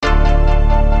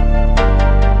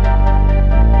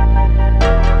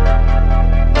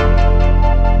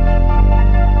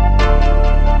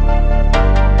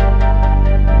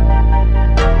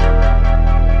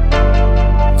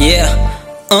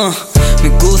Me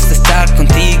gusta estar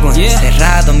contigo,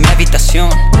 encerrado en mi habitación,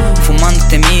 fumando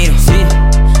te miro,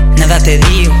 nada te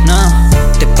digo,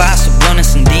 te paso blon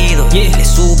encendido, le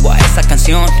subo a esa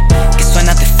canción que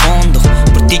suena de fondo.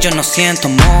 Por ti yo no siento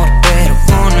amor, pero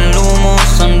con el humo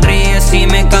sonríes y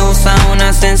me causa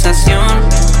una sensación.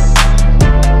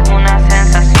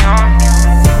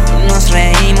 Nos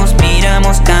reímos,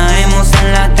 miramos, caemos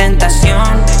en la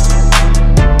tentación.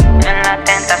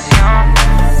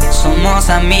 Somos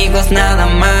amigos nada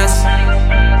más,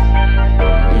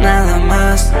 nada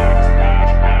más.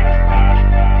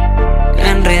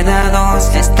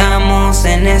 Enredados estamos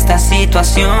en esta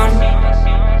situación,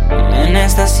 en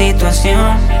esta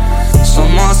situación.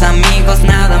 Somos amigos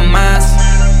nada más,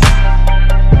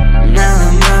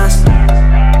 nada más.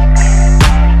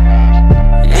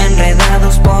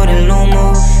 Enredados por el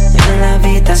humo en la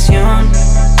habitación,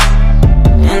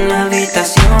 en la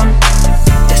habitación.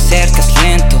 Te acercas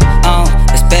lento,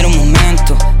 espera un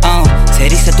momento, se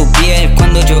eriza tu piel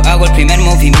cuando yo hago el primer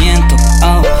movimiento.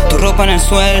 Tu ropa en el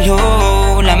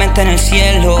suelo, la mente en el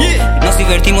cielo. Nos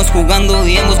divertimos jugando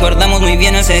y ambos guardamos muy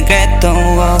bien el secreto.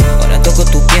 Ahora toco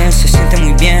tu piel, se siente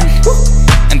muy bien.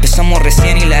 Empezamos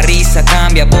recién y la risa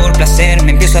cambia por placer.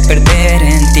 Me empiezo a perder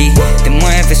en ti, te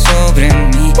mueves sobre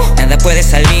mí, nada puede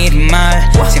salir mal.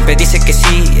 Siempre dice que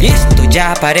sí, esto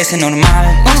ya parece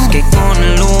normal. Es que con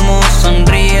el humo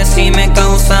sonríes y me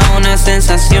causa una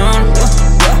sensación.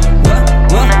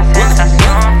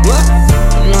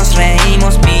 Nos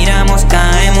reímos, miramos,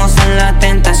 caemos en la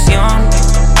tentación.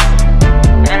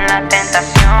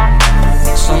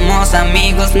 Somos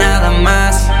amigos nada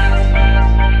más,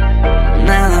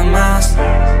 nada más.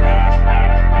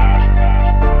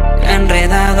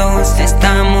 Enredados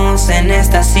estamos en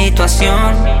esta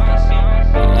situación,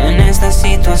 en esta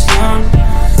situación.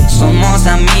 Somos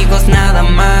amigos nada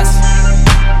más,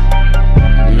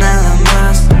 nada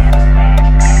más.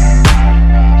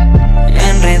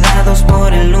 Enredados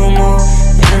por el humo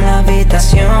en la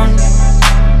habitación,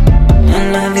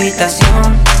 en la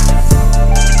habitación.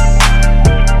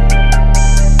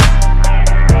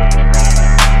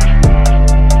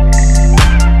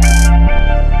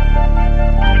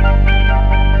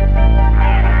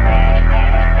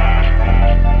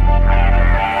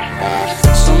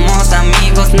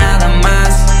 Nada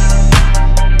más,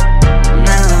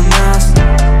 nada más.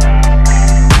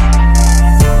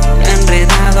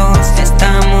 Enredados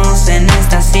estamos en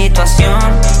esta situación,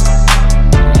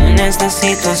 en esta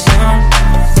situación.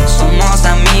 Somos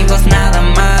amigos nada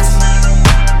más.